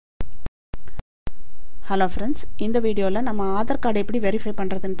Hello friends, இந்த வீடியோல நம்ம ஆதார் கார்டு எப்படி வெரிஃபை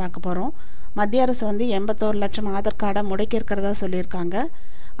பண்றதுன்னு பார்க்க போறோம். மத்திய அரசு வந்து 81 லட்சம் ஆதார் கார்டை முடக்கி இருக்கிறதா சொல்லியிருக்காங்க.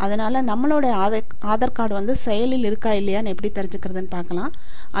 அதனால நம்மளோட ஆதார் கார்டு வந்து செயலில் இருக்கா இல்லையான்னு எப்படி தெரிஞ்சுக்கிறதுன்னு பார்க்கலாம்.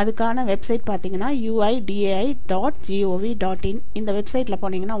 அதுக்கான வெப்சைட் பார்த்தீங்கன்னா uidai.gov.in. இந்த வெப்சைட்ல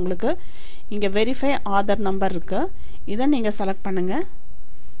போனீங்கன்னா உங்களுக்கு இங்க வெரிஃபை ஆதார் நம்பர் இருக்கு. இதை நீங்க செலக்ட் பண்ணுங்க.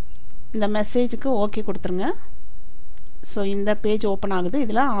 இந்த மெசேஜுக்கு ஓகே கொடுத்துருங்க. ஸோ இந்த பேஜ் ஓப்பன் ஆகுது.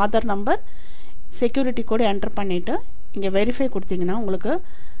 இதில் ஆதார் நம்பர் செக்யூரிட்டி கோடு என்டர் பண்ணிவிட்டு இங்கே வெரிஃபை கொடுத்தீங்கன்னா உங்களுக்கு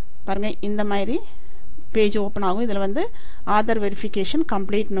பாருங்கள் இந்த மாதிரி பேஜ் ஓப்பன் ஆகும். இதில் வந்து ஆதார் வெரிஃபிகேஷன்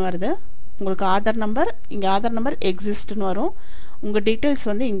கம்ப்ளீட்னு வருது. உங்களுக்கு ஆதார் நம்பர் எக்ஸிஸ்ட்னு வரும். உங்கள் டீட்டெயில்ஸ்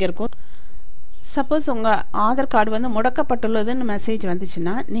வந்து இங்கே இருக்கும். சப்போஸ் உங்கள் ஆதார் கார்டு வந்து முடக்கப்பட்டுள்ளதுன்னு மெசேஜ்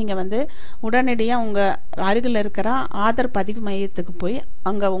வந்துச்சுன்னா நீங்கள் வந்து உடனடியாக உங்கள் அருகில் இருக்கிற ஆதார் பதிவு மையத்துக்கு போய்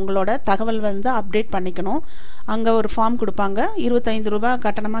அங்கே உங்களோட தகவல் வந்து அப்டேட் பண்ணிக்கணும். அங்கே ஒரு ஃபார்ம் கொடுப்பாங்க. 25 ரூபாய்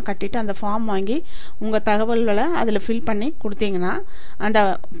கட்டணமாக கட்டிட்டு அந்த ஃபார்ம் வாங்கி உங்கள் தகவல்களை அதில் ஃபில் பண்ணி கொடுத்தீங்கன்னா அந்த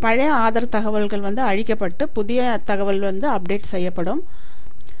பழைய ஆதார் தகவல்கள் வந்து அழிக்கப்பட்டு புதிய தகவல் வந்து அப்டேட் செய்யப்படும்.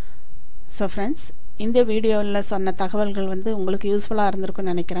 ஸோ ஃப்ரெண்ட்ஸ், இந்த வீடியோவில் சொன்ன தகவல்கள் வந்து உங்களுக்கு யூஸ்ஃபுல்லாக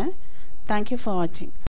இருந்திருக்குன்னு நினைக்கிறேன். Thank you for watching.